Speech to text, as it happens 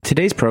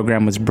Today's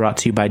program was brought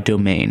to you by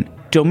Domain.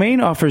 Domain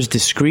offers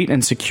discreet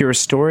and secure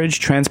storage,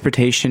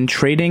 transportation,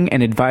 trading,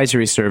 and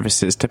advisory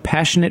services to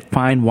passionate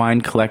fine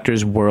wine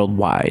collectors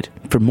worldwide.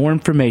 For more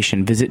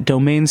information, visit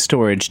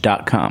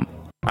domainstorage.com.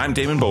 I'm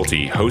Damon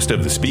Bolte, host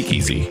of The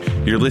Speakeasy.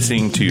 You're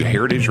listening to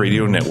Heritage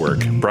Radio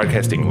Network,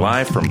 broadcasting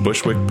live from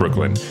Bushwick,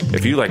 Brooklyn.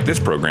 If you like this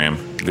program,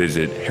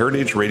 visit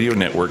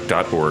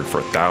heritageradionetwork.org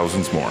for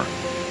thousands more.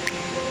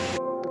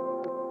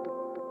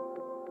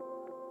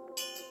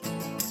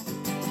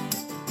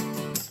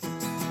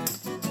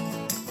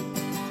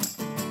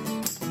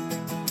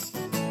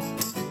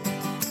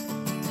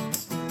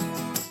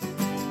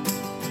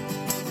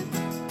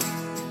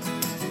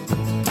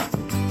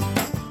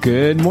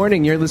 Good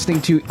morning. You're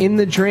listening to In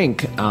the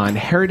Drink on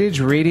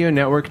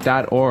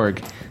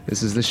heritageradionetwork.org.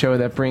 This is the show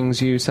that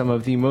brings you some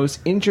of the most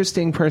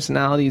interesting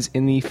personalities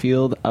in the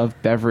field of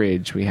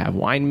beverage. We have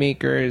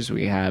winemakers,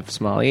 we have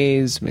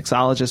sommeliers,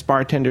 mixologists,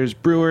 bartenders,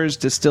 brewers,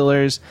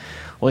 distillers.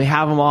 We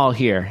have them all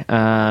here.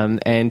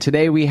 And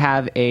today we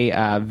have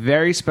a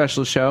very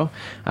special show.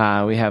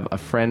 We have a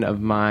friend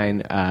of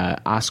mine,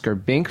 Oscar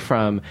Bink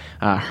from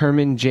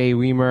Herman J.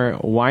 Weimer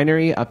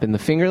Winery up in the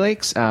Finger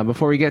Lakes.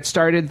 Before we get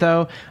started,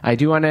 though, I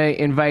do want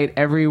to invite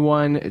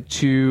everyone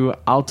to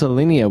Alta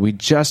Linea. We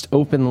just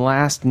opened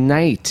last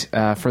night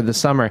for the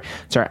summer.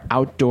 It's our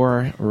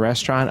outdoor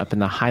restaurant up in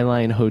the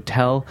Highline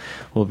Hotel.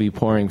 We'll be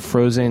pouring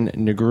frozen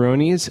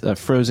Negronis, a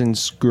frozen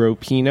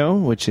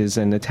Scropino, which is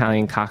an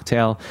Italian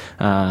cocktail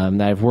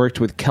that I've worked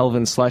with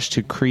Kelvin Slush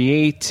to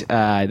create.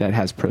 That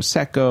has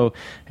Prosecco,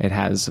 it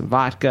has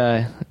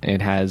vodka,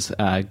 it has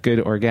good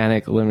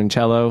organic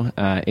limoncello.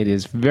 It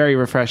is very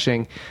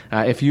refreshing.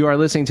 If you are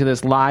listening to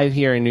this live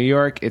here in New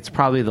York, it's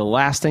probably the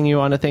last thing you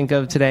want to think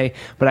of today,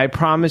 but I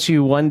promise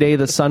you one day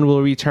the sun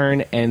will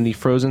return and the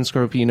frozen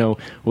Scropino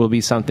will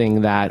be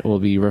something that will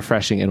be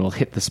refreshing and will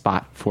hit the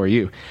spot for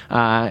you.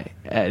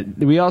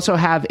 We also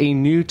have a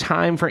new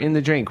time for In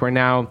the Drink. We're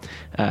now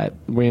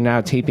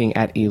taping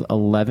at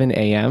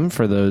 11 a.m.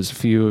 for those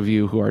few of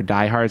you who are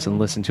diehards and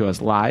listen to us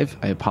live.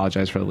 I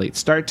apologize for the late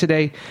start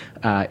today.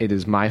 It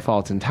is my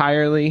fault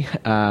entirely,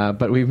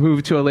 but we've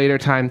moved to a later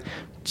time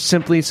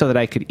simply so that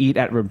I could eat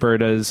at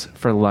Roberta's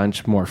for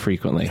lunch more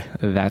frequently.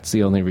 That's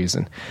the only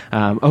reason.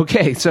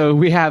 Okay, so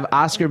we have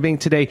Oscar Bink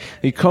today,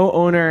 the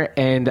co-owner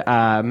and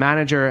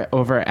manager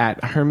over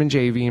at Herman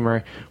J.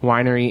 Weimer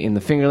Winery in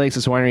the Finger Lakes.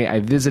 This winery I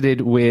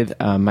visited with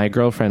my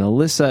girlfriend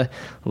Alyssa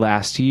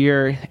last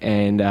year,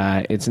 and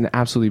it's an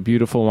absolutely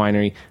beautiful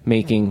winery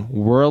making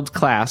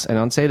world-class, and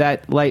I don't say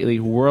that lightly,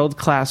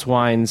 world-class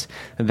wines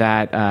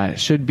that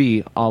should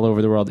be all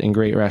over the world in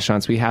great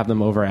restaurants. We have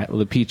them over at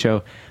Le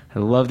Picho. I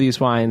love these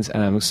wines,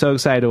 and I'm so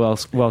excited to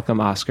welcome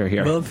Oscar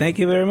here. Well, thank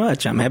you very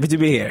much. I'm happy to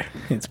be here.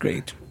 It's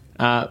great.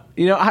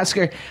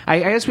 Oscar, I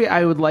guess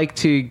I would like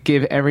to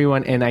give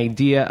everyone an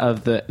idea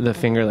of the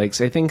Finger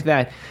Lakes. I think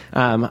that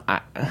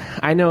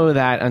I know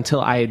that until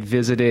I had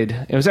visited,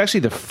 it was actually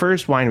the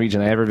first wine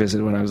region I ever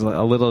visited when I was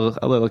a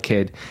little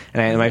kid,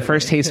 and my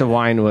first taste of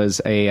wine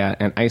was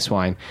an ice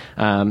wine.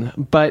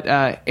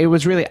 But it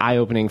was really eye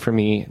opening for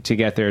me to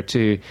get there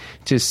to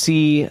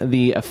see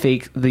the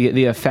effect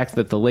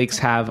that the lakes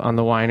have on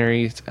the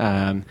winery,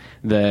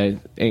 the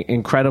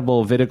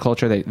incredible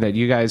viticulture that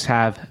you guys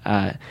have,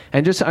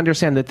 and just to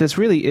understand that this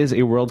really is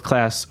a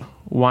world-class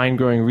wine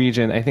growing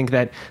region. I think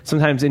that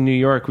sometimes in New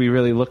York we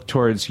really look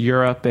towards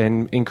Europe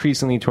and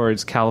increasingly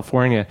towards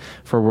California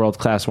for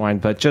world-class wine,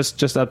 but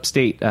just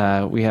upstate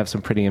we have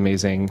some pretty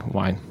amazing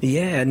wine.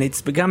 Yeah, and I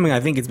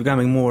think it's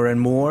becoming more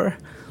and more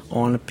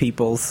on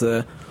people's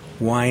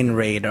wine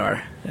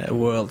radar,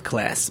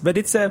 world-class. But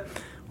it's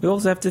we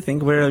also have to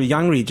think we're a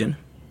young region.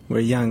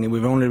 We're young, and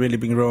we've only really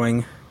been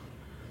growing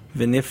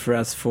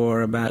vinifera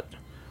for about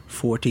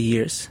 40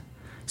 years.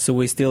 So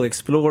we're still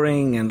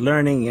exploring and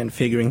learning and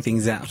figuring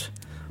things out.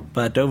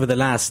 But over the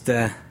last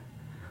 10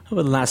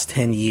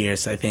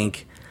 years, I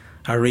think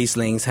our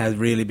Rieslings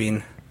have really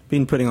been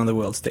putting on the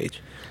world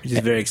stage, which is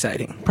very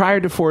exciting. Prior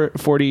to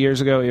 40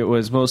 years ago, it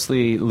was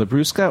mostly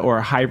Labrusca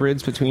or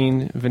hybrids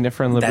between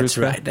vinifera and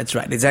Labrusca? That's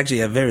right. It's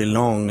actually a very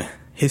long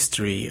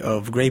history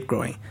of grape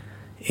growing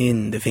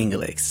in the Finger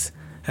Lakes.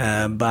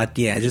 But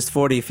yeah, just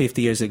 40,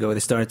 50 years ago, they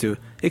started to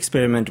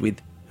experiment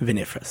with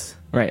viniferas.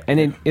 Right.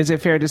 And is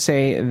it fair to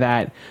say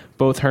that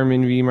both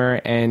Herman Weimer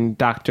and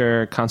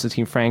Dr.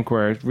 Konstantin Frank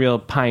were real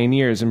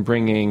pioneers in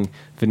bringing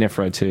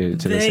vinifera to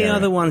this area? They are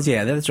the ones,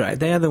 yeah, that's right.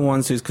 They are the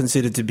ones who's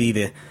considered to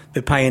be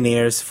the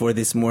pioneers for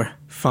this more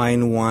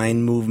fine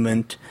wine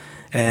movement.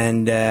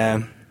 And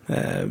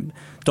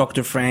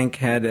Dr. Frank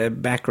had a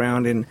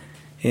background in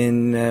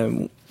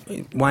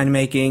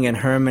winemaking, and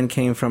Herman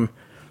came from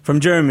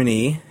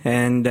Germany.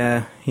 And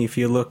if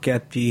you look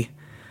at the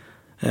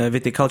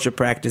viticulture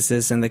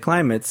practices and the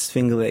climates,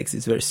 Finger Lakes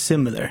is very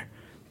similar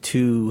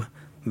to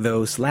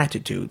those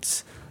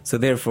latitudes. So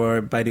therefore,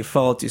 by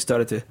default, you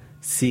started to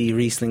see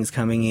Rieslings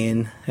coming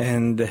in,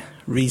 and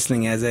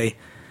Riesling as a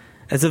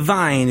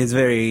vine is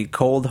very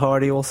cold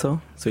hardy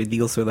also. So it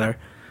deals with our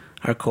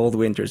cold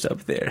winters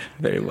up there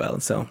very well.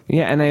 So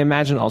yeah, and I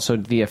imagine also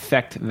the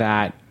effect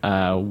that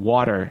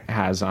water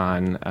has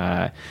on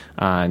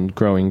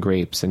growing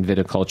grapes and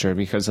viticulture,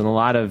 because in a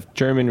lot of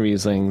German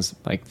Rieslings,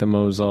 like the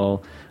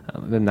Mosel,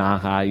 the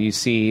Naha, you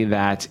see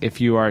that if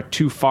you are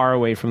too far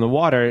away from the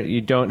water, you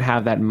don't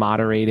have that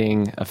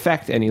moderating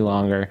effect any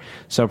longer.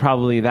 So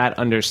probably that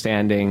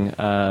understanding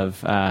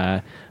of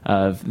the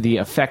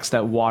effects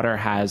that water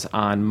has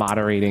on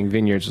moderating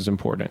vineyards is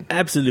important.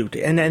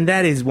 Absolutely. And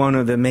that is one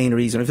of the main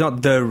reasons, if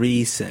not the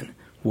reason,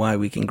 why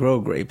we can grow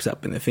grapes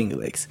up in the Finger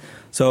Lakes.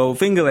 So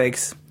Finger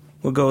Lakes,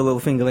 we'll go a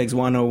little Finger Lakes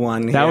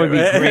 101 here. That would be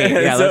great.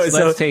 Yeah,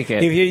 let's take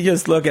it. If you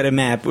just look at a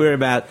map, we're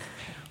about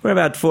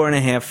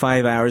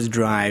 4.5 hours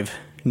drive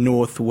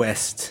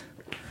northwest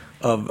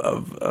of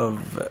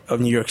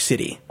New York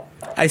City.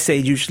 I say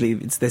usually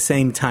it's the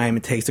same time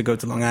it takes to go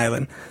to Long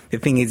Island. The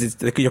thing is,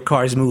 your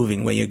car is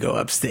moving when you go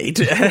upstate.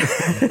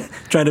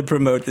 Trying to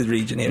promote the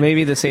region here.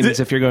 Maybe the same as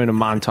if you're going to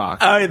Montauk.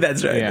 Oh,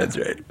 that's right, Yeah. that's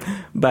right.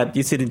 But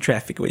you sit in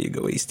traffic when you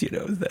go east,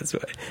 that's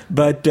why.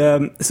 But,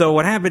 so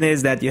what happened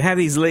is that you have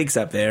these lakes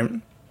up there,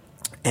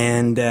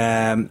 and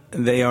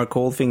they are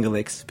called Finger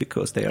Lakes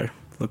because they are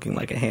looking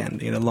like a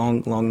hand,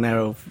 long,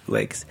 narrow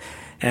lakes.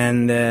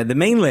 And the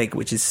main lake,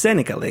 which is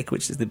Seneca Lake,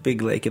 which is the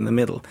big lake in the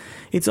middle,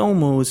 it's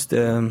almost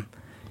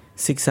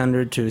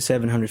 600 to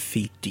 700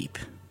 feet deep.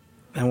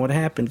 And what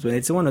happens when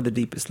it's one of the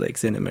deepest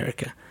lakes in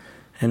America?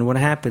 And what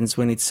happens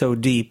when it's so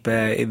deep,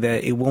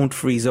 it won't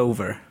freeze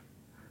over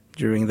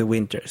during the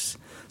winters.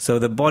 So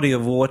the body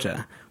of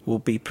water will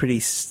be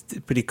pretty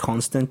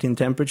constant in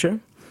temperature,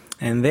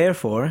 and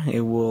therefore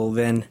it will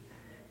then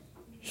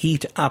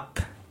heat up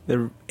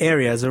the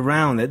areas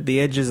around it, the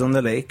edges on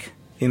the lake,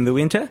 in the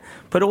winter,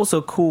 but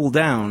also cool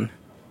down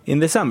in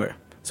the summer.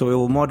 So it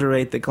will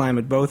moderate the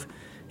climate both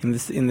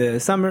in the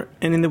summer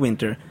and in the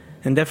winter,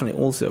 and definitely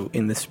also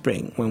in the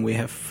spring when we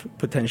have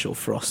potential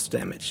frost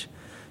damage.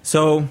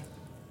 So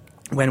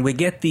when we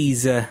get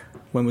these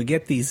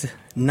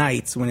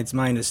nights when it's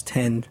minus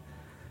 10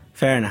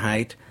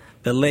 Fahrenheit,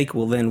 the lake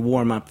will then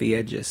warm up the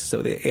edges,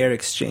 so the air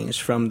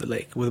exchange from the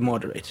lake will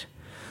moderate.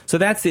 So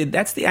that's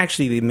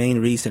actually the main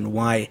reason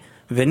why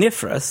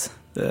vinifera,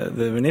 the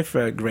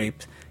vinifera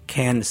grapes,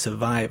 can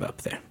survive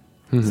up there.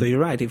 Mm-hmm. So you're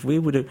right. If we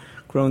would have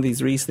grown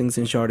these Rieslings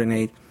in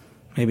Chardonnay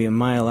maybe a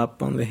mile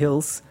up on the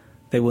hills,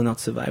 they will not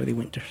survive the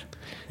winter.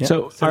 Yeah.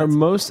 So are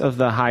most of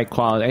the high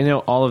quality, I know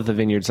all of the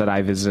vineyards that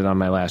I visited on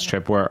my last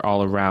trip were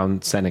all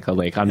around Seneca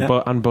Lake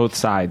on both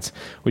sides.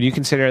 Would you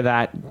consider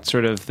that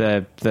sort of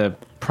the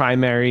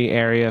primary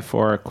area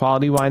for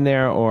quality wine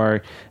there,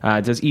 or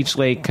does each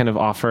lake kind of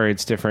offer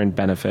its different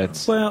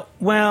benefits?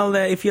 Well,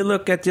 if you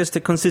look at just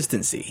the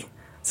consistency,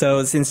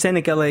 so since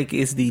Seneca Lake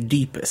is the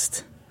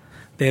deepest,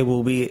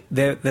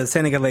 the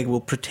Seneca Lake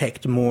will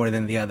protect more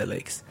than the other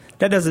lakes.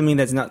 That doesn't mean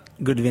there's not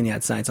good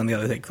vineyard sites on the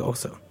other lakes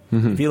also.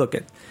 Mm-hmm. If you look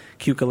at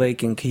Keuka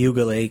Lake and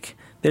Cayuga Lake,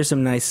 there's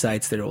some nice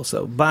sites there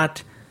also.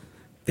 But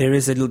there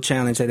is a little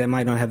challenge that they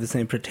might not have the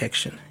same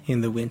protection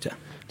in the winter.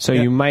 So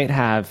you might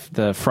have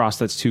the frost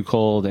that's too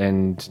cold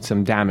and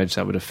some damage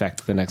that would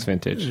affect the next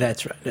vintage.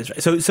 That's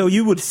right. So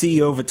you would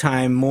see over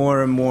time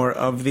more and more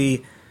of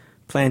the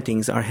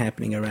plantings are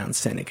happening around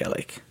Seneca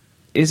Lake.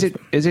 Is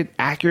it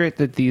accurate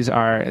that these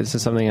are, this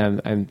is something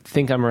I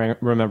think I'm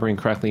remembering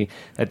correctly,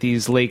 that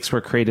these lakes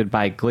were created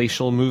by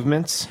glacial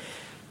movements?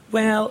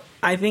 Well,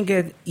 I think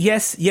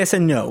yes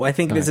and no. I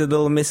think there's a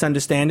little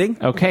misunderstanding.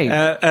 Okay.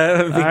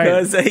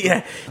 Because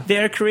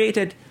they're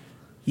created,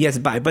 yes,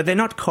 but they're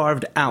not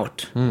carved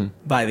out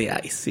by the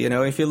ice.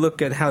 If you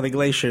look at how the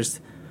glaciers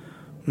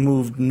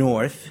moved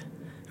north,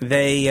 when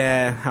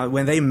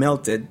they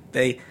melted,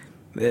 the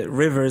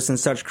rivers and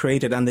such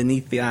created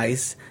underneath the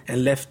ice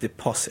and left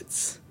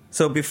deposits.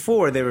 So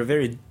before they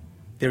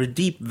were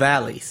deep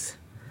valleys,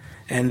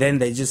 and then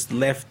they just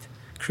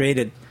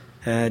created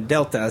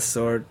deltas,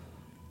 or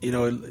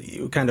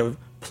you kind of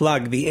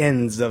plug the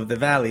ends of the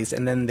valleys,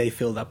 and then they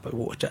filled up with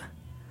water.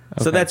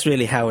 Okay. So that's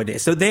really how it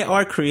is. So they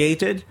are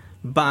created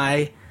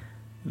by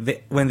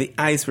when the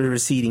ice was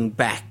receding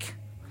back,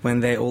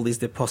 when all these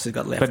deposits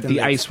got left. But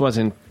the ice was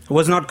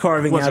not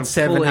carving out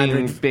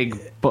 700 big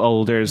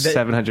boulders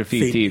 700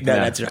 feet deep. No,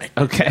 that's right.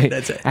 Okay.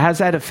 That's right. Has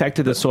that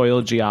affected the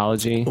soil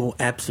geology? Oh,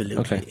 absolutely.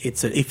 Okay.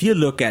 If you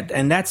look at,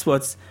 and that's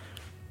what's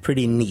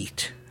pretty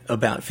neat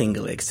about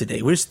Finger Lakes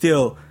today. We're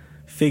still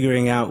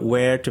figuring out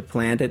where to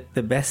plant it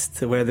the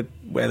best, where the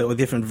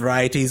different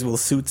varieties will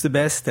suit the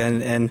best,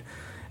 and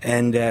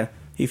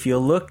if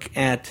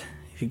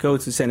you go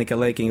to Seneca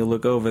Lake and you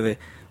look over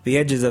the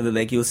edges of the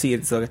lake, you'll see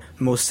it's a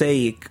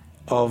mosaic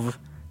of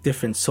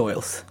different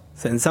soils.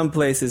 So in some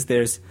places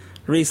there's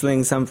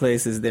Riesling, some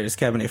places there's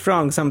Cabernet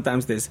Franc,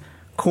 sometimes there's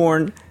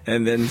corn,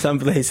 and then some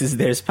places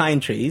there's pine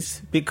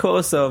trees,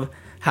 because of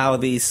how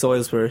these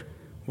soils were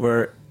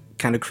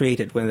kind of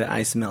created when the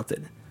ice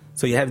melted.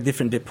 So you have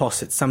different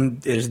deposits.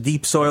 There's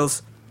deep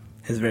soils,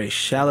 there's very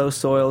shallow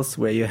soils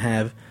where you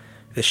have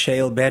the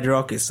shale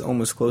bedrock is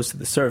almost close to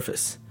the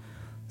surface.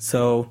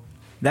 So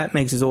that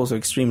makes it also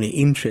extremely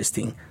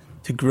interesting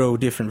to grow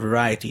different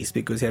varieties,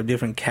 because you have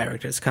different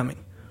characters coming.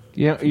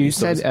 You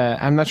said,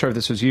 I'm not sure if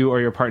this was you or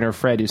your partner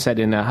Fred, who said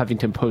in a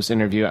Huffington Post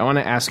interview, I want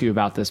to ask you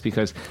about this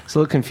because it's a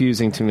little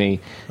confusing to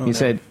me. You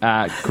said,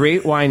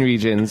 great wine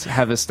regions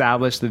have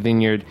established the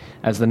vineyard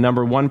as the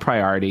number one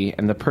priority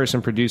and the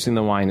person producing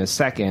the wine is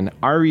second.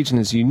 Our region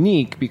is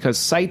unique because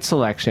site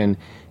selection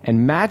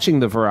and matching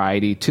the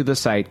variety to the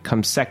site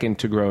comes second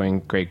to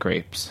growing great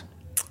grapes.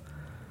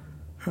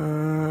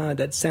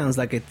 That sounds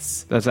like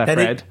it's... That's that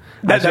Fred?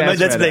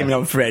 Let's blame it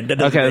on Fred. That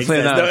doesn't make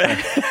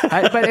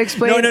sense. But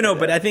explain... No,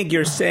 but I think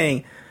you're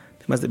saying...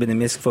 There must have been a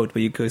misquote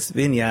because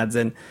vineyards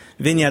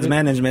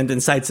management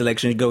and site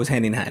selection goes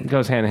hand in hand.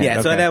 Goes hand in hand.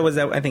 Yeah, so that was...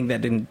 I think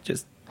that didn't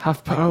just...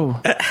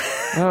 No,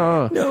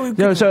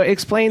 so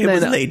explain it then...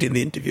 It was late in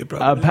the interview,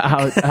 probably.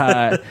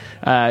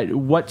 About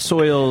what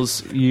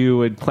soils you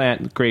would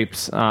plant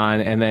grapes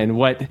on, and then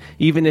what,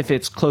 even if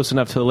it's close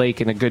enough to the lake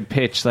and a good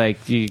pitch,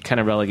 like you kind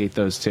of relegate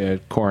those to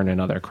corn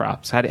and other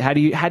crops. How do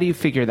you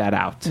figure that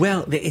out?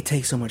 Well, it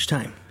takes so much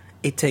time.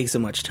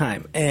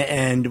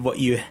 And what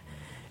you...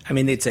 I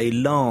mean, it's a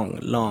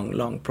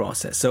long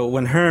process. So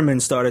when Herman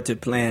started to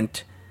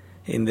plant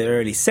in the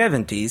early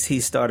 70s, he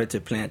started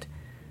to plant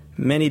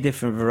many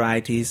different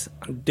varieties,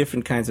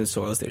 different kinds of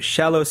soils. There's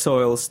shallow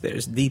soils,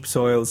 there's deep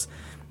soils,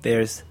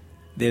 there's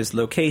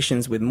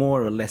locations with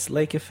more or less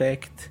lake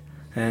effect.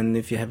 And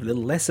if you have a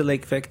little lesser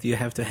lake effect, you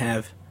have to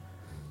have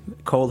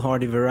cold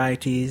hardy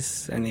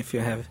varieties. And if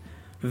you have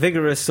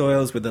vigorous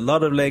soils with a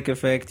lot of lake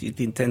effect, you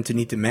tend to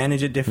need to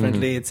manage it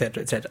differently,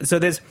 etc., etc. So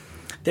there's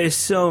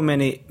so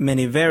many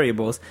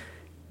variables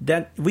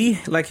that we,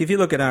 like if you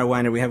look at our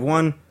winery, we have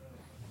one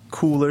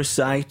cooler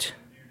site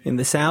in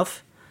the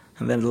south,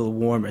 and then a little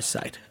warmer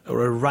site,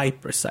 or a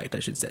riper site, I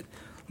should say.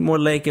 More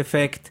lake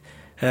effect,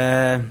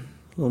 a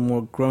little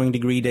more growing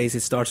degree days.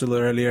 It starts a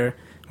little earlier.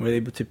 We're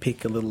able to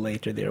pick a little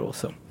later there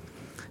also.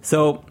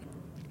 So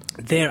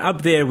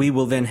up there, we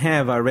will then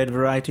have our red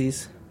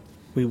varieties.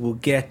 We will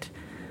get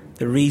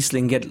the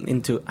Riesling get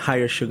into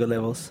higher sugar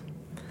levels.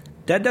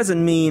 That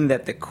doesn't mean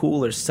that the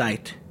cooler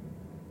site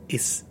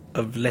is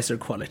of lesser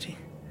quality,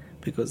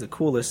 because the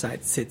cooler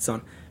site sits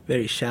on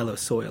very shallow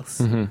soils.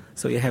 Mm-hmm.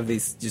 So you have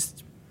these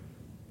just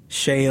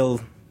shale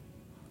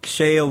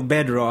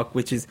bedrock,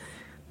 which is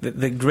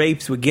the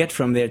grapes we get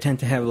from there tend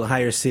to have a little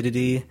higher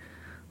acidity,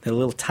 they're a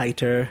little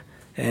tighter,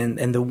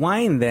 and the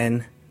wine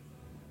then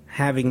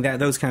having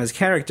those kinds of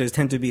characters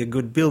tend to be a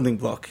good building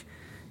block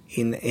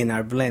in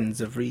our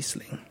blends of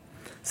Riesling.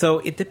 So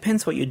it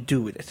depends what you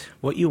do with it,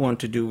 what you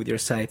want to do with your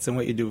sites and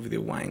what you do with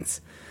your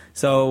wines.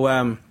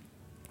 So,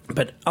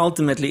 but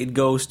ultimately it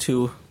goes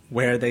to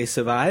where they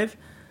survive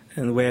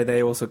and where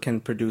they also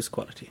can produce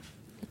quality.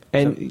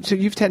 And so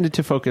you've tended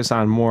to focus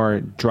on more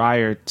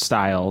drier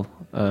style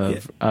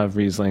of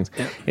Rieslings.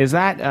 Yeah. Is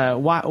that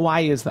why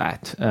is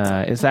that?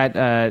 Is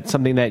that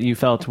something that you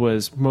felt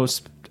was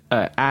most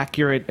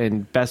accurate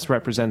and best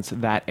represents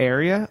that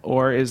area,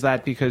 or is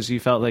that because you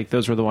felt like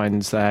those were the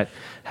wines that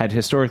had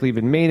historically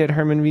been made at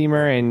Herman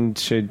Wiemer and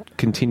should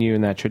continue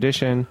in that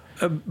tradition?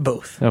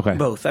 Both. Okay.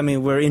 Both. I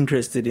mean, we're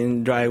interested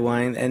in dry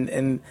wine,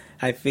 and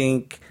I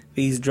think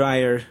these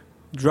drier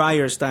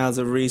styles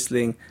of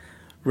Riesling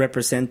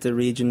represent the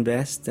region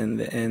best,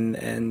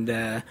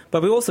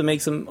 but we also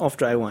make some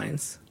off-dry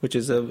wines, which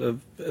is of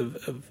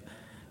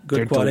good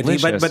They're quality.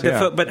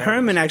 Delicious, But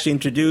Herman actually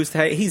introduced.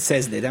 He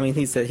says that. I mean,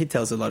 he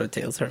tells a lot of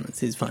tales. Herman,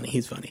 he's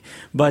funny.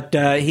 But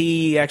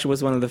he actually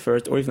was one of the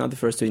first, or if not the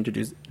first, to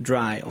introduce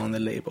dry on the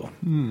label,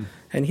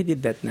 and he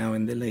did that now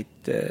in the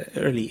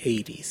early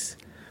 '80s,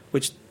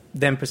 which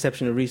then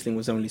perception of Riesling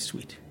was only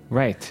sweet.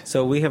 Right.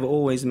 So we have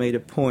always made a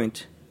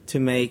point to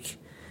make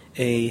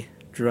a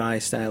dry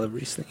style of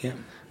Riesling. Yeah.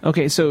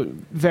 Okay, so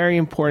very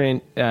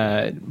important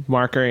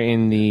marker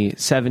in the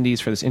 70s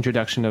for this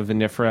introduction of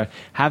vinifera.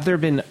 Have there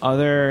been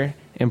other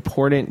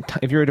important,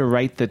 if you were to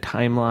write the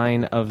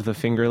timeline of the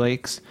Finger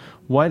Lakes,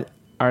 what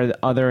are the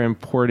other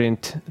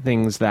important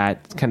things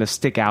that kind of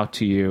stick out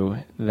to you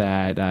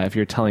that if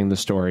you're telling the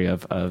story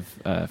of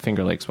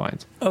Finger Lakes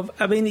wines?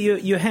 I mean,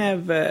 you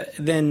have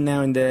then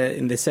now in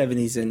the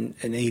 70s and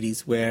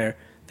 80s where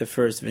the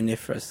first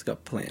viniferas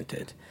got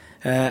planted.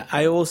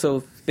 I also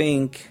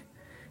think,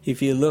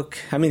 if you look,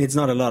 I mean, it's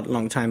not a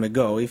long time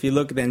ago. If you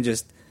look then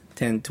just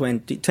 10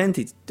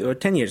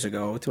 years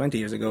ago, 20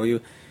 years ago,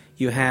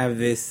 you have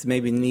this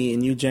maybe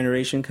new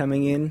generation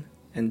coming in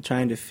and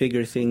trying to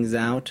figure things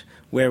out,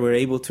 where we're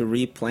able to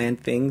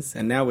replant things.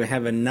 And now we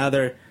have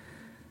another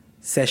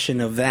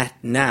session of that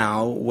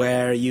now,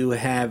 where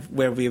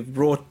we've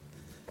brought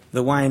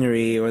the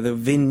winery or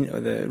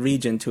the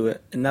region to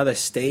another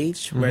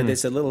stage, where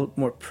there's a little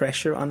more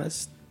pressure on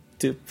us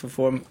to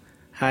perform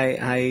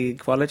high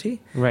quality,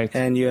 right?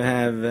 And you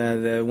have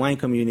the wine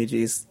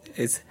community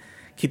is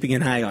keeping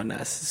an eye on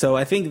us. So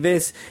I think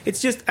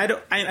it's just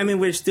I mean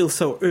we're still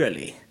so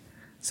early,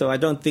 so I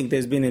don't think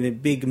there's been any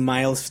big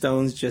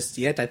milestones just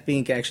yet. I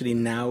think actually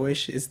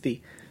nowish is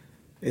the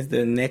is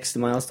the next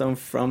milestone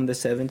from the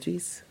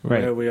 70s,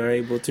 Right. where we are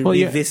able to Well,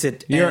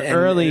 revisit you're and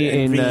early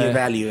in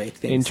reevaluate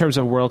things. In terms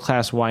of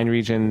world-class wine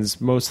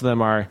regions, most of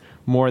them are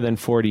more than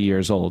 40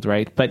 years old,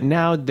 right? But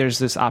now there's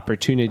this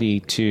opportunity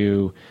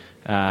to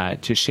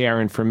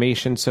share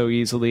information so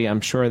easily.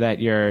 I'm sure that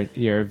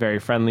you're very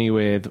friendly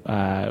with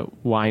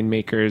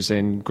winemakers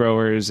and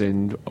growers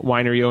and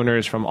winery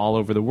owners from all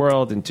over the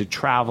world, and to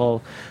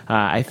travel.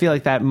 I feel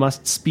like that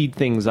must speed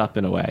things up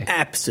in a way.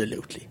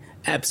 Absolutely.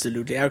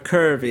 Our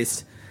curve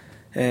is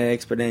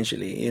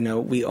exponentially. You know,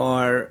 we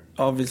are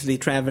obviously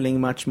traveling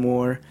much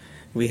more.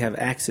 We have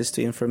access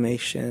to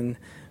information.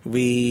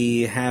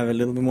 We have a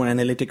little bit more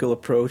analytical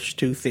approach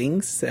to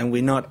things, and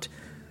we're not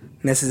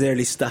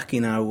necessarily stuck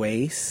in our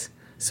ways.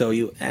 So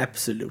you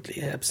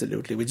absolutely.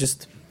 We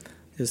just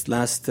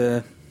last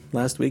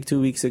week,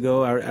 2 weeks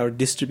ago, our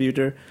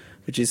distributor,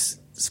 which is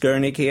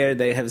Skurnik here,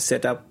 they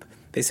set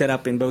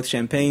up in both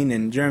Champagne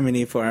and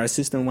Germany for our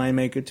assistant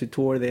winemaker to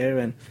tour there,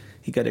 and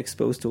he got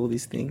exposed to all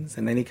these things,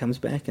 and then he comes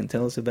back and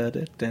tells about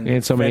it. And he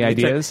had so many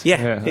ideas.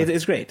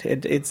 It's great.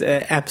 It's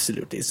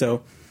absolutely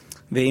so.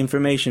 The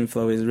information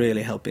flow is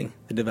really helping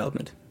the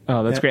development.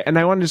 Oh, that's great. And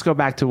I want to just go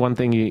back to one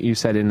thing you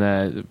said in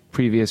the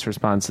previous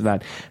response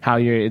about how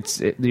you're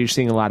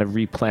seeing a lot of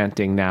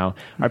replanting now.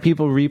 Are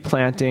people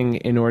replanting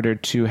in order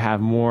to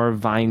have more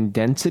vine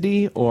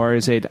density, or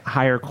is it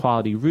higher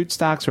quality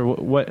rootstocks, or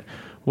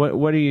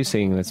what are you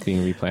seeing that's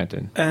being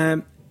replanted?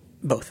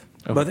 Both.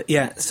 Okay. Both.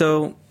 Yeah.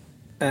 So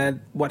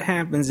what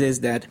happens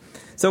is that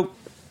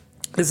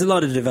there's a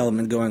lot of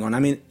development going on. I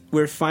mean,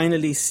 we're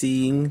finally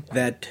seeing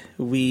that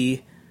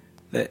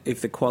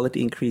if the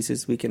quality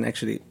increases, we can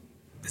actually.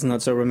 It's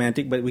not so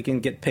romantic, but we can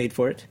get paid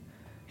for it.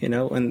 You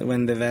know,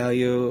 when the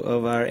value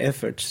of our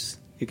efforts,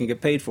 you can get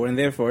paid for, and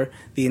therefore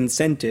the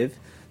incentive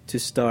to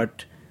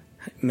start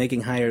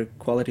making higher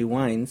quality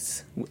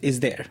wines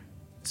is there.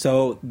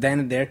 So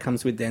then there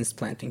comes with dense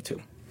planting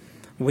too.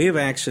 We've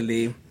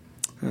actually,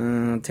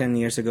 10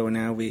 years ago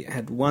now, we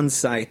had one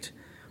site.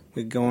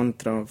 We've gone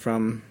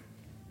from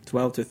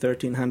 12 to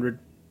 1,300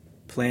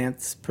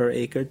 plants per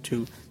acre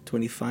to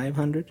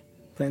 2,500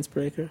 plants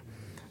per acre.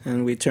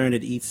 And we turned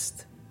it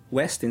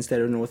east-west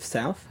instead of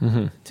north-south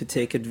to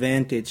take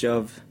advantage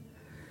of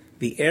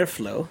the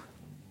airflow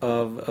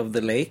of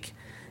the lake.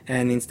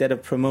 And instead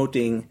of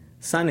promoting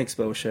sun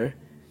exposure,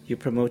 you're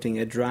promoting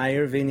a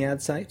drier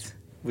vineyard site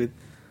with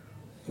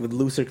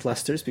looser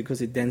clusters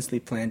because it's densely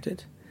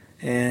planted.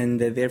 And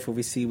therefore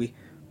we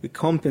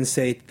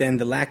compensate then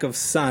the lack of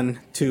sun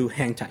to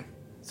hang time.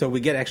 So we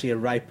get actually a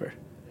riper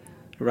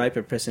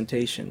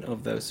presentation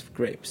of those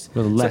grapes.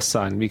 With less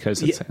sun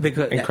because it's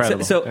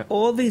incredible. So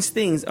all these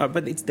things are,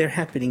 but they're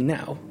happening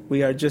now.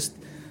 We are just,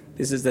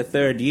 this is the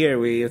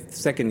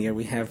second year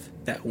we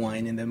have that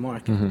wine in the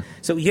market.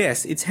 So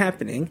yes, it's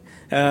happening.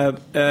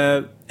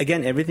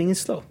 Again, everything is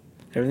slow,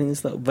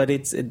 but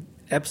it's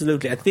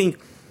absolutely, I think,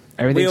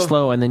 everything's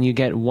slow, and then you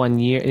get 1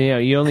 year. You know,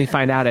 you only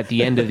find out at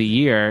the end of the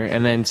year,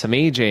 and then some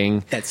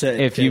aging. That's right.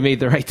 If you made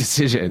the right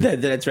decision.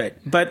 That's right.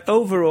 But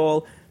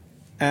overall,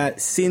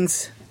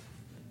 since,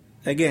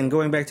 again,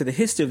 going back to the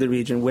history of the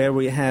region, where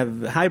we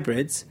have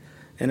hybrids,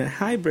 and a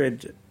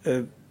hybrid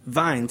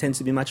vine tends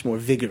to be much more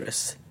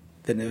vigorous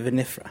than a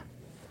vinifera,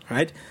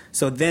 right?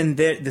 So then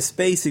the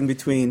spacing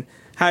between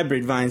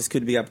hybrid vines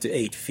could be up to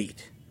 8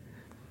 feet.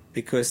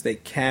 Because they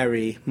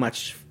carry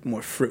much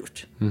more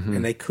fruit,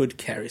 and they could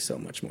carry so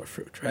much more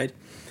fruit, right?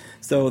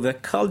 So the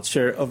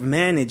culture of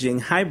managing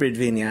hybrid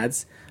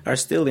vineyards are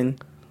still in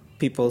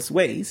people's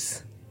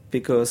ways,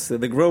 because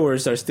the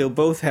growers are still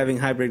both having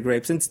hybrid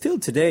grapes, and still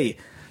today,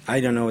 I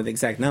don't know the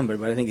exact number,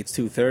 but I think it's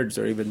 2/3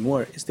 or even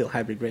more is still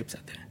hybrid grapes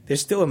out there.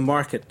 There's still a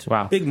market,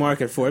 big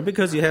market for it,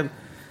 because you have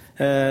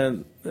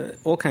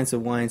all kinds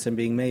of wines are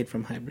being made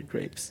from hybrid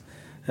grapes,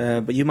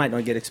 but you might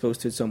not get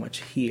exposed to it so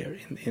much here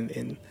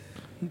in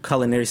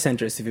culinary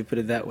centers, if you put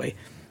it that way.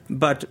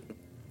 But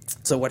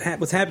so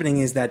what's happening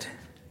is that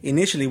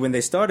initially, when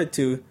they started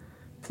to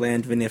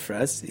plant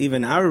viniferas,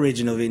 even our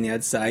original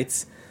vineyard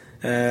sites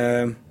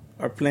are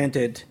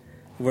planted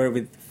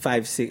with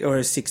 5, 6,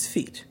 or 6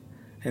 feet,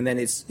 and then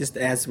it's just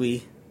as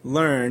we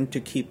learn to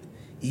keep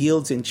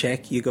yields in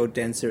check, you go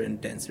denser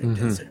and denser and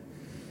denser.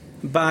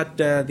 But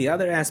the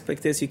other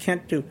aspect is you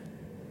can't do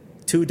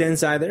too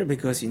dense either,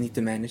 because you need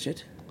to manage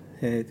it.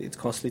 It's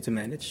costly to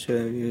manage.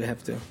 You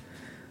have to.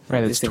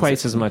 Right, it's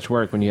twice as much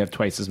work when you have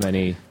twice as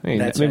many.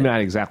 Maybe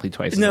not exactly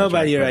twice as much. No,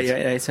 but you're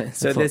right.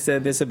 So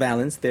there's a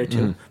balance there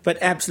too. But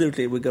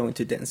absolutely, we're going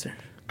to denser.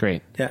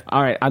 Great. Yeah.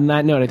 All right. On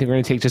that note, I think we're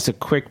going to take just a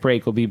quick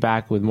break. We'll be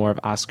back with more of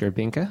Oscar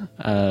Binka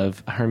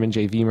of Herman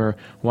J. Wiemer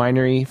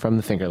Winery from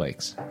the Finger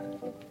Lakes.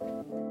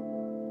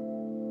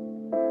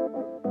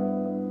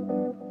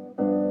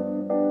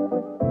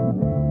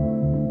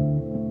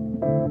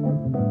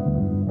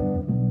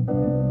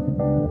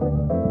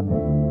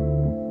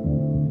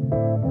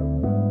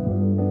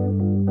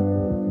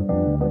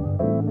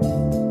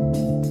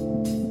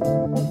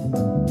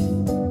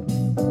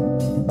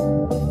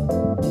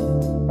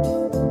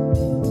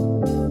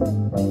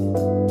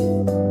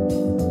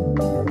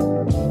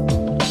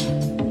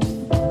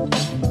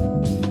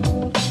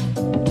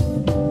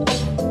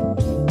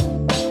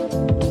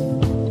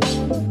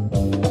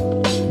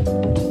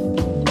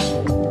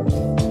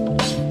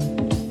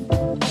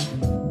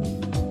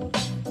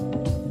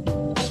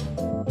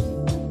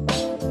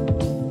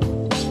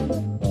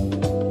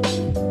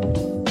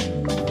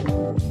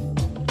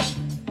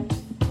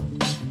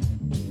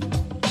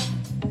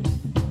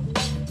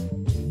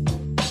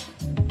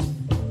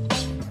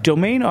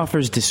 Domain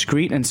offers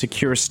discreet and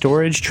secure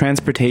storage,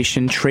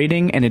 transportation,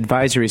 trading, and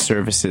advisory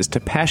services to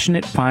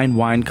passionate fine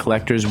wine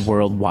collectors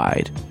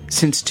worldwide.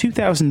 Since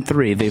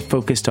 2003, they've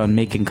focused on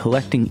making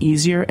collecting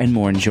easier and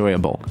more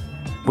enjoyable.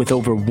 With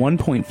over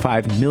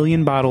 1.5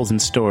 million bottles in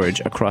storage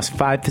across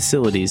 5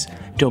 facilities,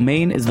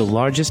 Domain is the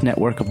largest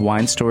network of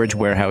wine storage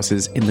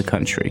warehouses in the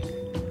country.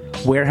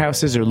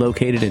 Warehouses are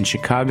located in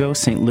Chicago,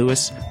 St.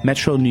 Louis,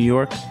 Metro New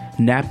York,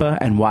 Napa,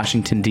 and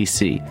Washington,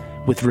 D.C.,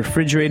 with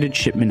refrigerated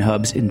shipment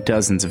hubs in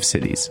dozens of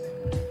cities.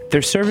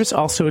 Their service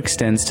also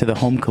extends to the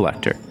home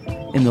collector.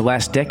 In the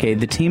last decade,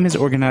 the team has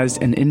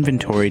organized and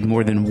inventoried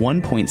more than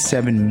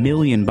 1.7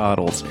 million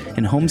bottles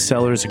in home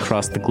cellars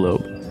across the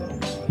globe.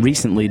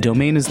 Recently,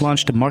 Domain has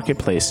launched a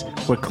marketplace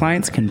where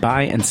clients can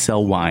buy and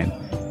sell wine.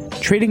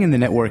 Trading in the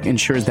network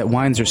ensures that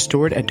wines are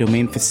stored at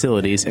Domain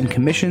facilities and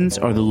commissions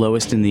are the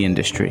lowest in the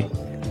industry.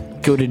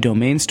 Go to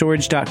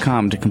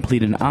domainstorage.com to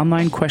complete an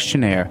online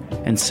questionnaire,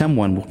 and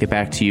someone will get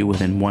back to you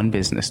within 1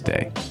 business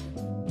day.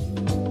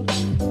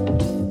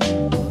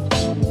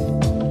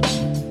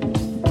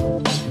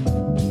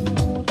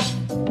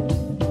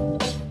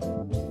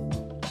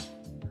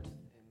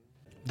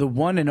 The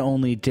one and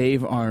only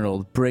Dave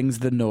Arnold brings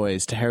the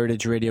noise to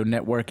Heritage Radio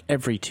Network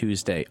every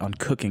Tuesday on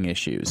Cooking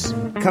Issues.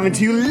 Coming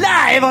to you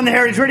live on the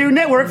Heritage Radio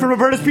Network from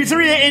Roberta's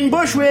Pizzeria in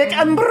Bushwick,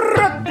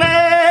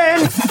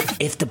 Brooklyn.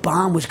 If the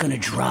bomb was going to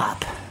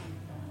drop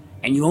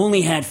and you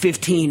only had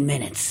 15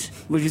 minutes,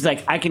 which is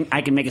like, I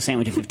can make a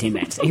sandwich in 15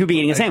 minutes, and you'd be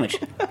eating a sandwich.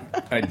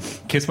 I'd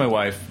kiss my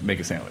wife, make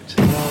a sandwich.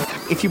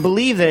 If you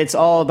believe that it's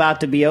all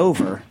about to be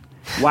over,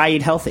 why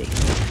eat healthy?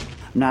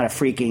 I'm not a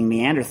freaking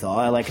Neanderthal.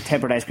 I like a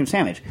tempered ice cream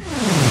sandwich.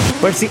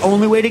 But it's the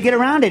only way to get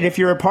around it if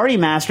you're a party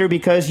master,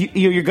 because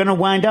you're going to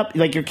wind up,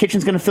 like, your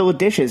kitchen's going to fill with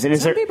dishes. And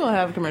Some people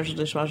have commercial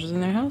dishwashers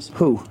in their house.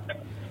 Who?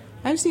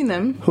 I've seen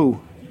them.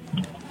 Who?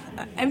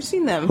 I've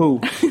seen them.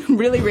 Who?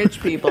 Really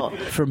rich people.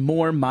 For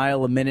more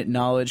mile-a-minute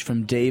knowledge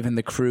from Dave and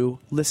the crew,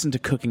 listen to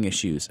Cooking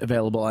Issues,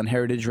 available on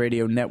Heritage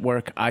Radio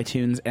Network,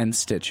 iTunes, and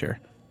Stitcher.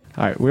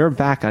 All right, we're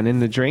back on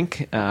In the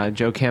Drink.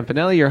 Joe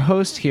Campanelli, your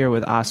host, here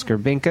with Oscar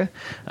Binka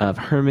of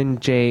Herman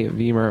J.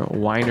 Wiemer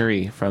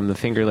Winery from the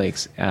Finger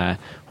Lakes,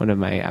 one of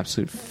my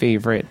absolute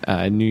favorite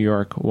New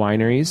York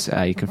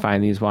wineries. You can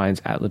find these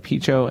wines at Le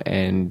Picho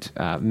and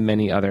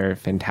many other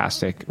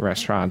fantastic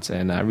restaurants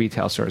and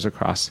retail stores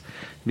across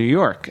New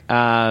York.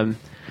 Herman,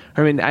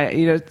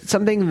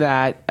 something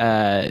that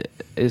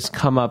has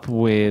come up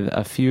with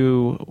a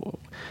few...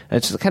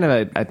 It's kind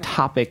of a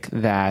topic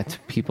that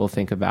people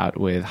think about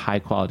with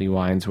high-quality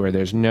wines, where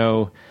there's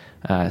no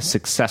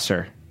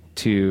successor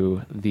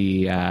to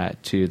the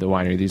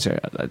winery. These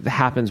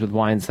happens with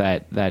wines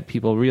that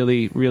people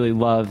really, really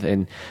love,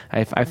 and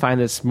I find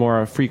this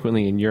more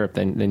frequently in Europe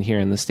than here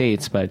in the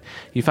States. But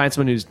you find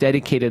someone who's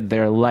dedicated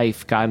their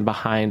life, gotten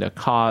behind a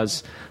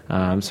cause.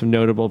 Some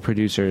notable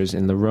producers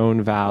in the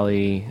Rhone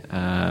Valley.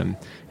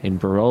 In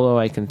Barolo,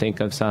 I can think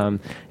of some,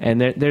 and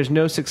there's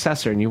no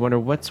successor, and you wonder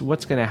what's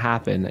going to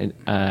happen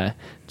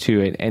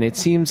to it. And it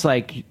seems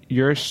like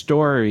your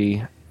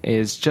story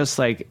is just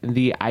like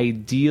the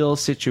ideal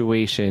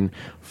situation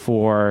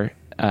for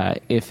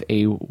if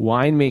a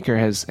winemaker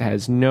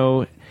has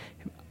no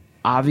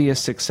obvious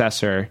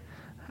successor.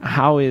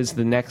 How is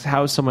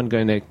someone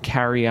going to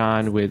carry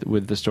on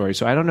with the story?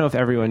 So I don't know if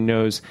everyone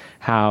knows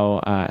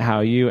how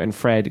you and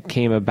Fred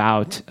came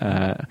about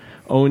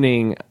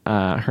owning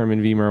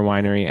Herman Wiemer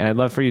Winery, and I'd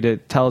love for you to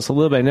tell us a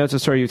little bit. I know it's a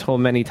story you've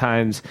told many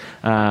times,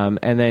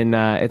 and then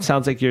it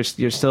sounds like you're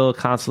still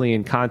constantly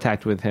in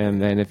contact with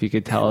him. And if you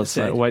could tell us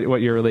what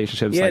your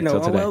relationship's like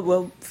till today.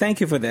 Well, thank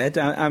you for that.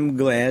 I'm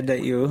glad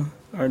that you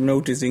are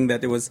noticing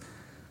that it was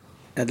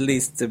at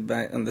least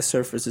on the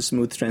surface a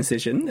smooth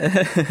transition.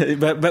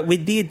 but we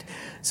did.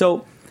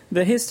 So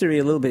the history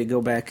a little bit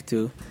go back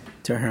to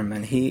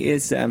Herman. He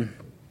is,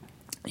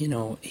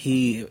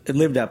 he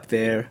lived up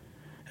there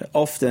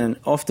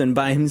often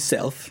by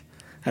himself.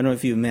 I don't know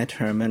if you met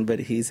Herman, but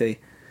he's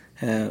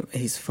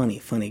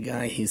funny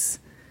guy.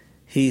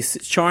 He's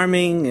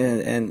charming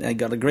and I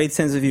got a great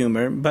sense of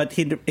humor. But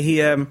he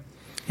had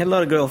a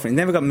lot of girlfriends.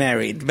 Never got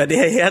married, but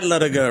he had a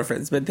lot of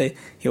girlfriends. But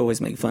he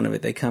always make fun of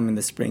it. They come in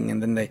the spring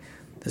and then the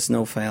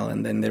snow fell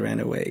and then they ran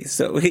away.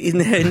 So he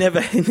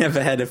never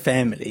had a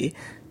family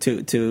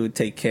to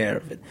take care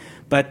of it.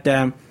 But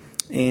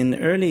in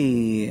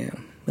early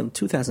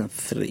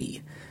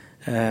 2003,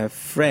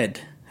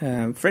 Fred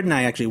and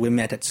I we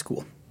met at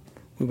school.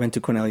 We went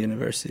to Cornell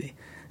University.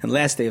 And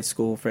last day of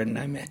school, Fred and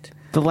I met.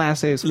 The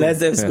last day of school? Last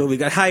day of school. We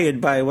got hired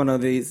by one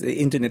of these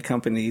internet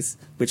companies,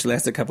 which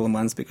lasted a couple of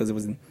months because it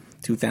was in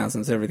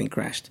 2000, so everything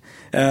crashed.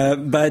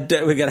 But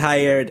we got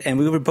hired, and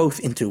we were both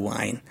into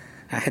wine.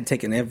 I had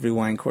taken every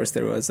wine course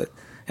there was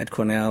at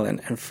Cornell,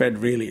 and Fred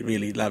really,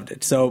 really loved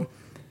it. So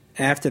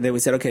after that, we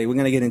said, okay, we're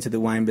going to get into the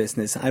wine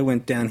business. I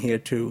went down here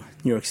to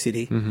New York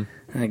City. Mm-hmm.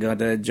 I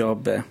got a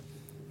job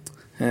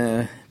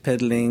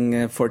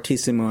peddling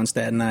Fortissimo on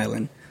Staten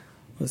Island.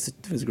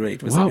 It was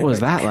great. What was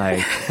that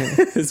like?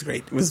 It was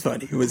great. It was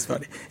funny.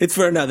 It's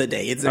for another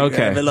day.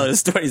 Okay. I have a lot of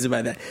stories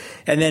about that.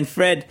 And then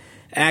Fred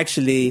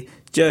actually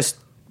just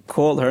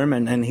called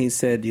Herman, and he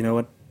said, "You know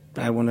what?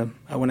 I want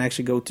to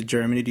actually go to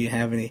Germany. Do you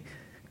have any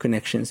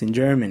connections in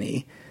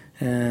Germany?"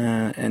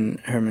 And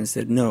Herman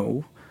said,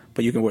 "No,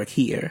 but you can work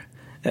here."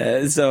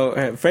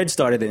 So Fred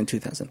started there in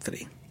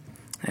 2003,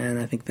 and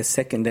I think the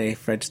second day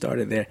Fred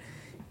started there,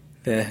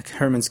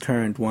 Herman's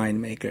current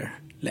winemaker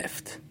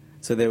left.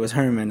 So there was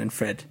Herman and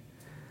Fred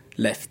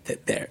left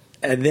it there.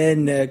 And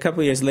then a couple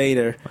of years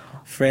later,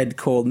 Fred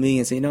called me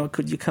and said, "You know,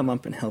 could you come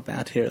up and help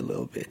out here a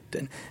little bit?"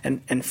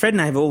 And Fred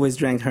and I have always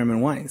drank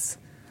Herman wines.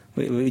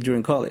 We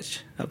during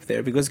college up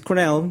there, because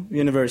Cornell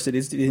University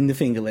is in the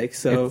Finger Lakes,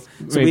 so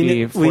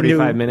maybe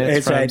 45 minutes.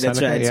 That's from right.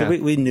 Seneca, So yeah.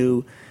 we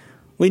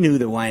knew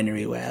the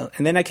winery well.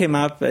 And then I came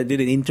up, I did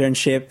an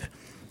internship.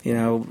 We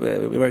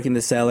worked in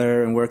the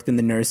cellar and worked in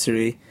the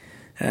nursery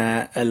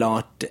a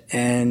lot.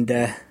 And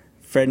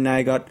Fred and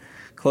I got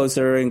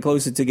closer and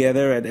closer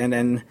together,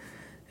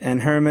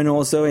 and Herman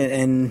also.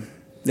 And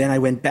then I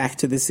went back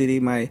to the city.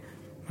 My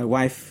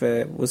wife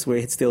was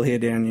still here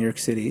there in New York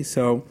City.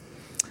 So.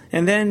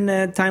 And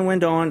then time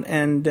went on,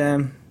 and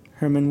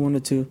Herman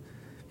wanted to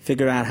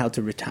figure out how to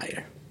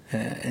retire.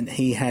 And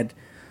he had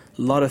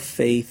a lot of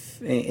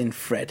faith in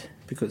Fred,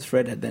 because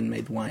Fred had then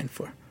made wine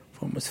for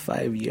almost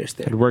 5 years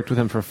there. I'd worked with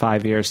him for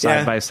 5 years,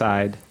 side by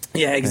side.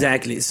 Yeah,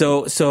 exactly.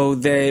 So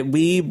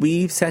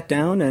we sat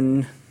down,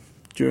 and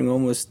during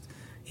almost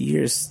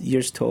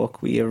years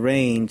talk, we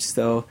arranged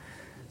so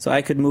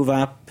I could move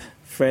up,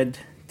 Fred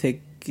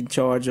take in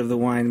charge of the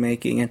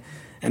winemaking,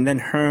 and then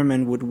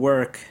Herman would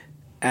work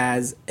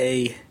as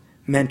a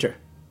mentor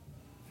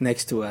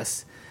next to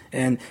us,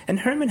 and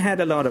Herman had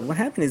a lot of. What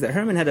happened is that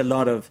Herman had a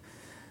lot of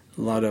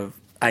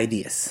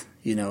ideas.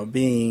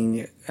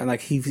 Being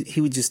like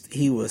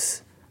he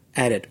was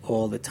at it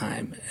all the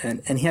time,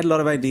 and he had a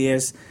lot of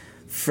ideas.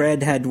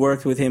 Fred had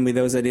worked with him with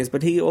those ideas,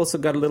 but he also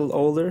got a little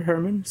older,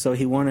 Herman, so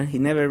he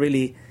never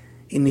really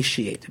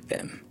initiated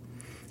them.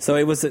 So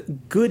it was a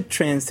good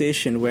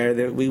transition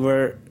where we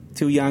were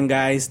two young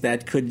guys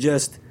that could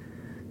just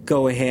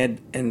go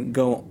ahead and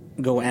go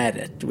at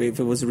it, if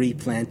it was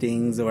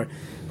replantings or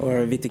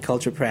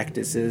viticulture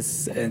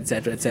practices,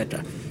 etc.,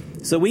 etc.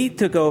 So we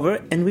took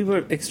over, and we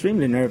were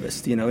extremely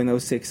nervous, in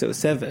 06,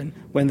 07,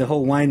 when the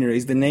whole winery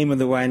is the name of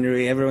the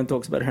winery. Everyone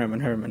talks about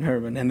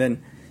Herman, and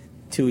then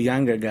two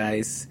younger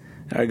guys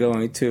are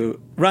going to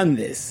run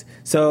this.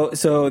 So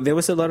there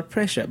was a lot of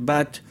pressure,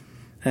 but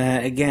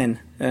again,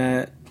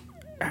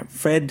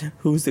 Fred,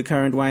 who's the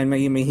current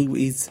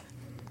winemaker,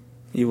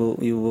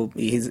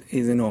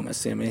 he's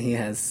enormous. I mean, he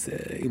has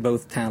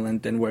both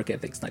talent and work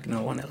ethics like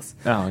no one else.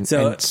 Oh, and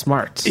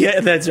smart. Yeah,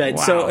 that's right.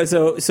 Wow.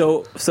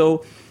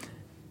 So,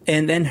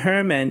 and then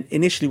Herman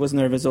initially was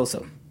nervous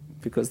also,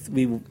 because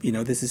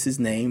this is his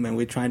name, and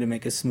we're trying to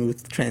make a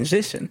smooth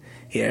transition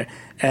here.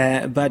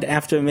 But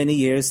after many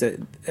years,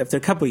 after a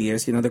couple of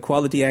years, the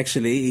quality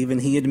actually, even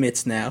he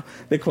admits now,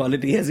 the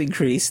quality has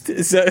increased.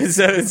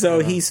 So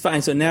he's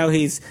fine. So now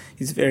he's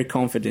very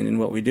confident in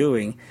what we're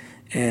doing.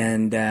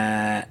 And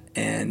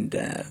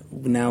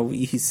now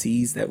he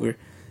sees that we're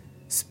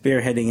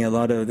spearheading a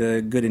lot of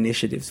the good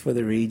initiatives for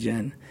the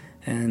region,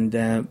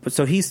 but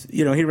so he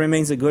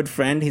remains a good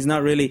friend. He's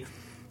not really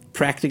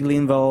practically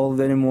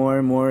involved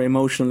anymore, more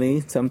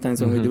emotionally.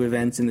 Sometimes when we do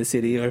events in the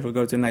city, or if we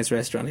go to a nice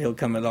restaurant, he'll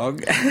come along.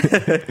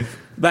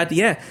 But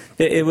yeah,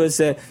 it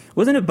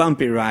wasn't a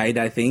bumpy ride.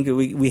 I think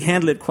we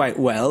handled it quite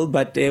well,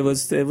 but it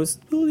was a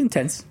little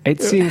intense.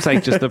 It seems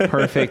like just the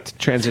perfect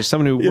transition.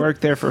 Someone who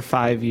worked there for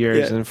 5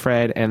 years, and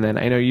Fred, and then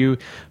I know you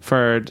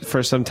for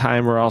some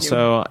time were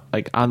also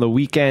like on the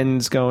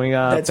weekends going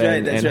up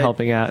and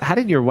helping out. How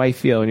did your wife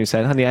feel when you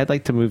said, "Honey, I'd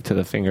like to move to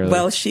the Finger Lakes"?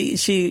 Well,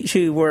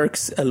 she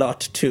works a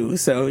lot too,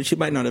 so she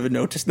might not have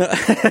noticed. No,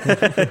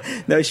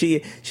 no,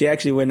 she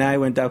actually, when I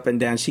went up and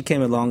down, she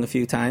came along a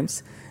few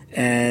times,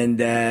 and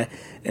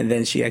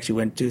then she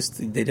actually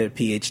did a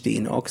PhD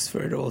in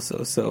Oxford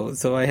also.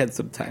 So I had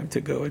some time to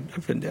go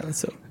up and down.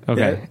 So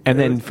okay, yeah, and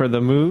then for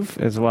the move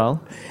as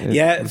well.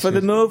 For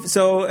the move.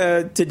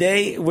 So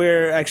today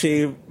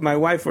my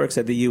wife works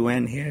at the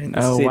UN here in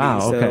the city.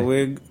 Wow, okay. So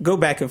we go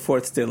back and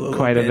forth still a little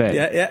Quite bit. a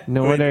bit. Yeah.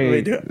 No wonder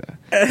we do.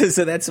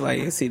 So that's why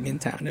you see me in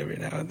town every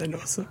now and then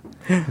also.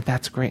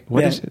 That's great.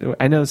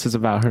 I know this is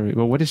about her,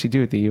 but what does she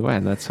do at the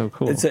UN? That's so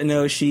cool.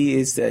 No, she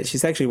is.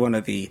 She's actually one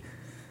of the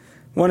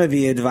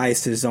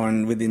advisors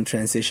within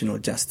transitional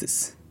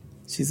justice.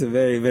 She's a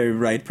very, very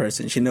bright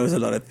person. She knows a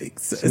lot of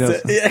things.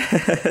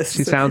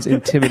 She sounds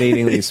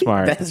intimidatingly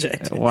smart. That's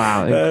right.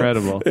 Wow,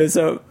 incredible.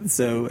 So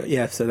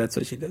that's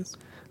what she does.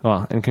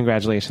 Well, and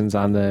congratulations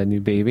on the new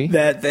baby.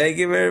 Thank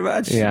you very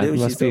much. Yeah, it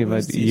must be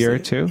about a year or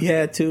two.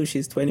 Yeah, 2.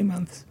 She's 20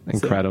 months.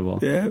 Incredible.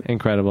 So, yeah.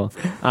 Incredible.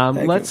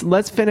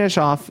 Let's finish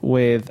off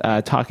with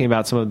talking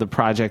about some of the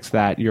projects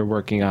that you're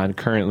working on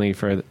currently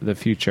for the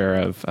future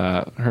of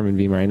Herman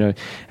Wiemer.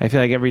 I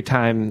feel like every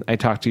time I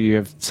talk to you, you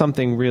have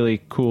something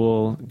really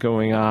cool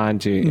going on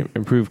to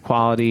improve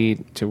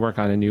quality, to work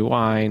on a new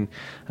wine,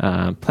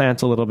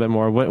 plant a little bit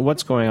more.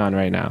 What's going on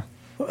right now?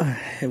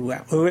 Well,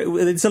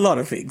 it's a lot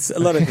of things.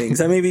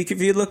 I mean, if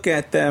you look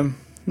at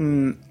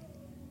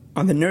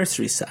on the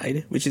nursery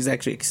side, which is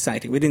actually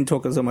exciting. We didn't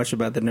talk so much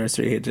about the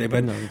nursery here today,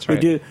 but No, that's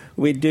right.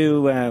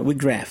 we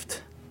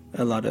graft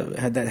a lot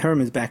of that.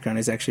 Herman's background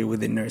is actually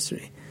within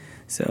nursery,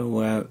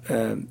 so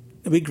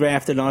we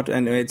graft a lot,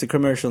 and it's a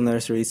commercial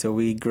nursery, so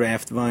we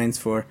graft vines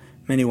for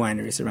many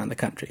wineries around the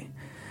country.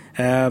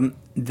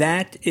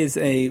 That is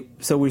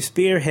so we're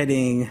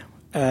spearheading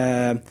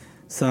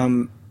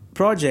some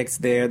projects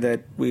there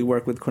that we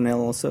work with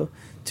Cornell also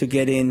to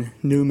get in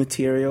new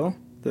material,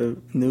 the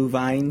new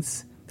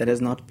vines that has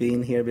not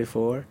been here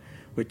before.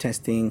 We're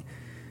testing,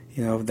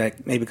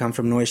 that maybe come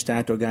from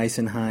Neustadt or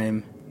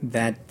Geisenheim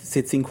that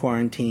sits in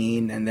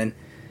quarantine, and then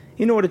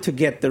in order to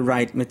get the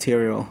right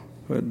material,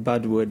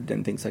 budwood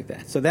and things like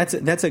that. So that's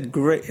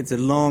it's a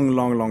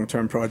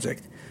long-term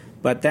project,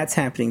 but that's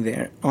happening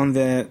there. On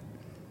the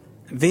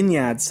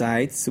vineyard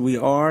sites, we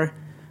are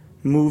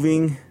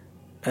moving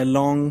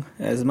along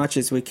as much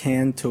as we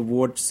can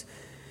towards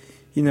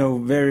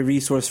very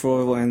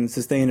resourceful and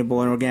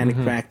sustainable and organic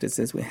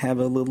practices. We have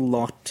a little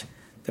lot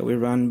that we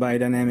run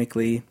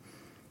biodynamically.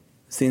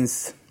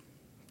 Since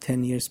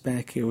 10 years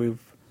back, we've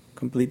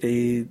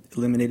completely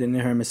eliminated the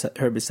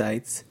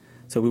herbicides.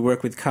 So we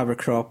work with cover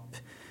crop.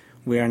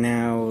 We are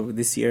now,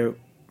 this year,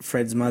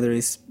 Fred's mother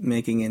is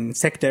making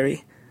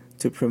insectary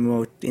to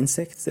promote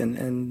insects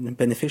and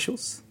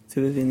beneficials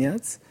to the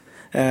vineyards.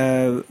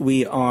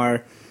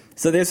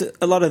 So there's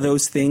a lot of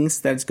those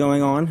things that's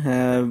going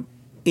on.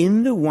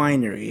 In the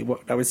winery,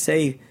 what I would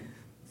say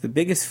the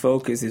biggest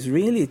focus is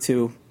really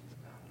to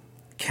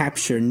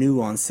capture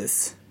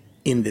nuances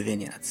in the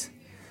vineyards.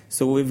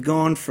 So we've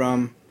gone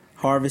from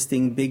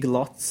harvesting big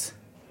lots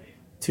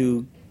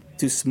to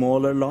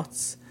smaller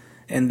lots,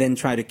 and then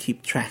try to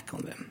keep track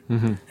on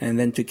them, and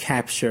then to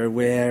capture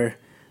where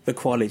the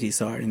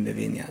qualities are in the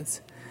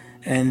vineyards.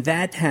 And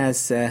that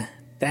has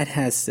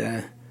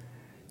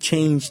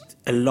changed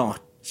a lot,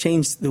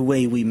 changed the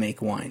way we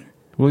make wine.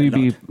 Will you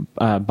be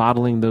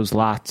bottling those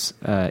lots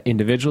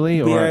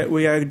individually? Or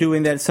We are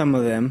doing that, some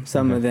of them.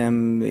 Some of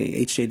them,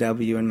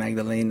 HJW and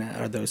Magdalena,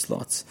 are those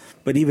lots.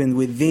 But even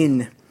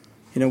within,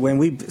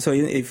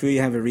 if we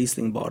have a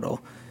Riesling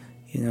bottle,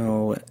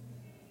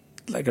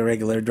 like a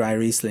regular dry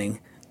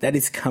Riesling, that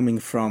is coming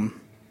from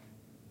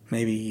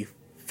maybe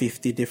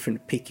 50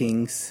 different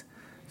pickings,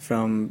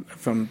 from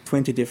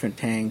 20 different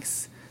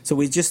tanks. So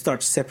we just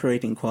start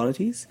separating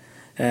qualities,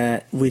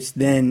 which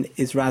then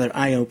is rather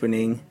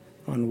eye-opening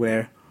on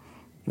where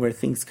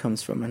things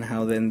comes from and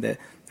how then the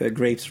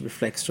grapes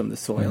reflects from the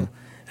soil.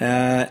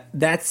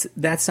 That's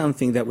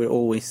something that we're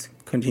always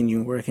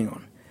continuing working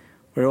on.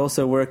 We're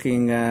also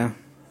working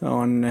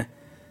on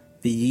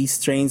the yeast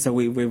strains. So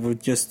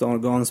we've just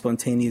gone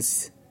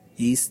spontaneous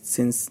yeast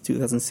since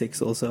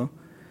 2006 also.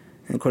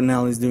 And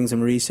Cornell is doing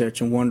some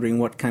research and wondering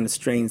what kind of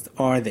strains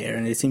are there.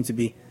 And there seem to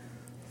be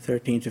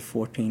 13 to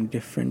 14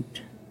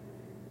 different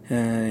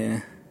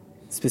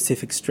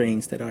specific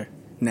strains that are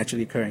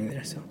naturally occurring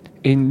there. So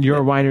in your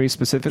winery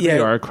specifically,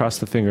 or across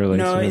the Finger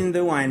Lakes? No, in the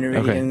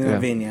winery, in the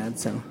vineyard.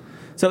 So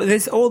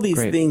there's all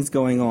these things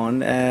going on,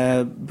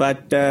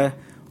 but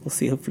we'll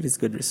see. Hopefully, it's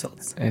good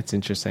results. It's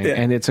interesting,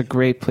 and it's a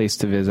great place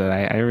to visit.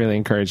 I really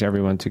encourage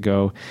everyone to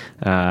go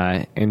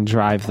and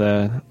drive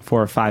the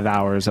 4 or 5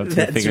 hours up to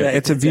the Finger. Right,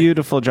 it's a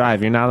beautiful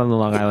drive. You're not on the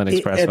Long Island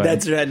Expressway.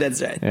 That's right.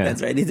 Yeah.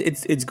 That's right.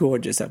 It's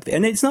gorgeous up there,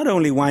 and it's not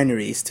only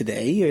wineries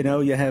today. You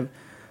have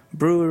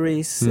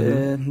breweries.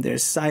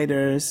 There's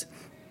ciders.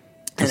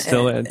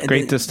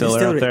 Great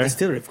distiller up there.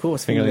 Distillery, of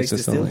course. Finger Lakes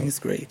Distilling is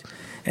great,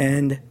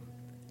 and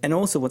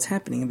also what's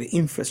happening in the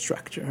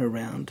infrastructure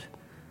around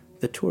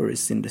the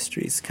tourist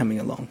industry is coming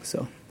along.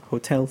 So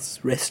hotels,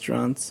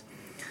 restaurants.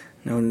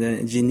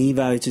 In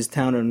Geneva, which is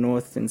town or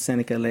north in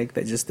Seneca Lake,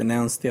 they just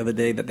announced the other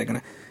day that they're going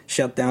to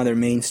shut down their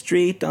main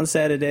street on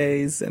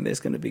Saturdays, and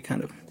there's going to be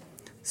kind of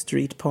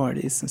street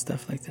parties and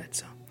stuff like that.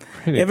 So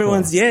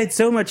everyone's it's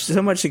so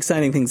much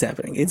exciting things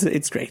happening.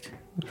 It's great.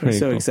 We're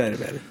so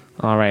excited about it.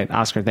 All right,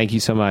 Oscar, thank you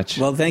so much.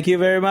 Well, thank you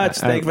very much.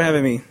 Thanks for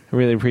having me. I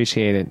really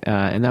appreciate it.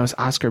 And that was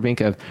Oscar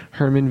Bink of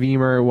Herman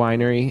Wiemer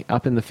Winery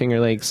up in the Finger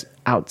Lakes.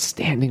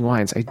 Outstanding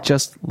wines. I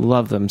just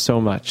love them so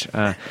much.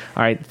 All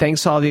right,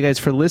 thanks to all of you guys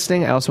for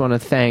listening. I also want to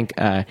thank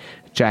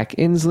Jack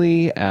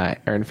Inslee,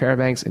 Aaron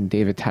Fairbanks, and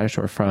David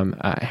Tatasciore from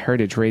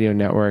Heritage Radio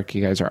Network.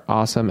 You guys are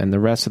awesome. And the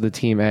rest of the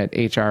team at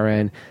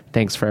HRN,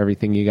 thanks for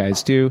everything you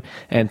guys do.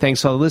 And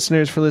thanks to all the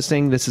listeners for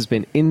listening. This has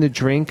been In the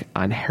Drink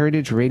on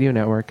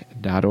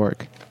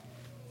heritageradionetwork.org.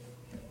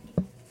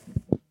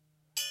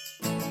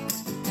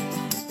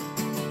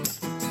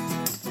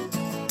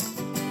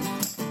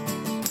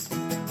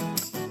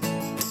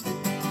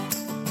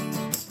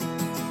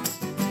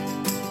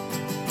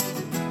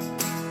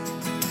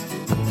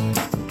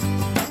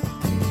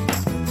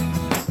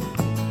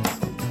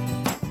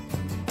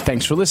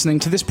 Thanks for listening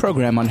to this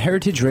program on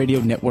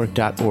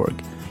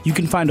heritageradionetwork.org. You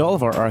can find all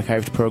of our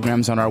archived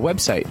programs on our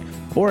website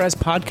or as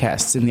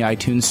podcasts in the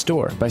iTunes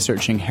Store by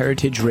searching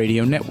Heritage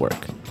Radio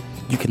Network.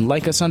 You can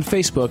like us on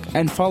Facebook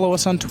and follow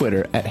us on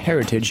Twitter at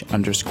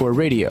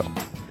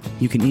 @heritage_radio.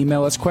 You can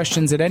email us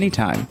questions at any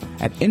time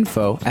at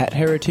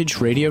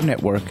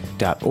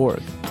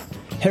info@heritageradionetwork.org.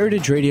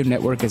 Heritage Radio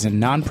Network is a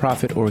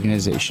nonprofit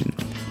organization.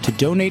 To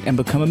donate and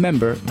become a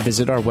member,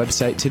 visit our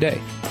website today.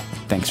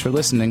 Thanks for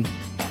listening.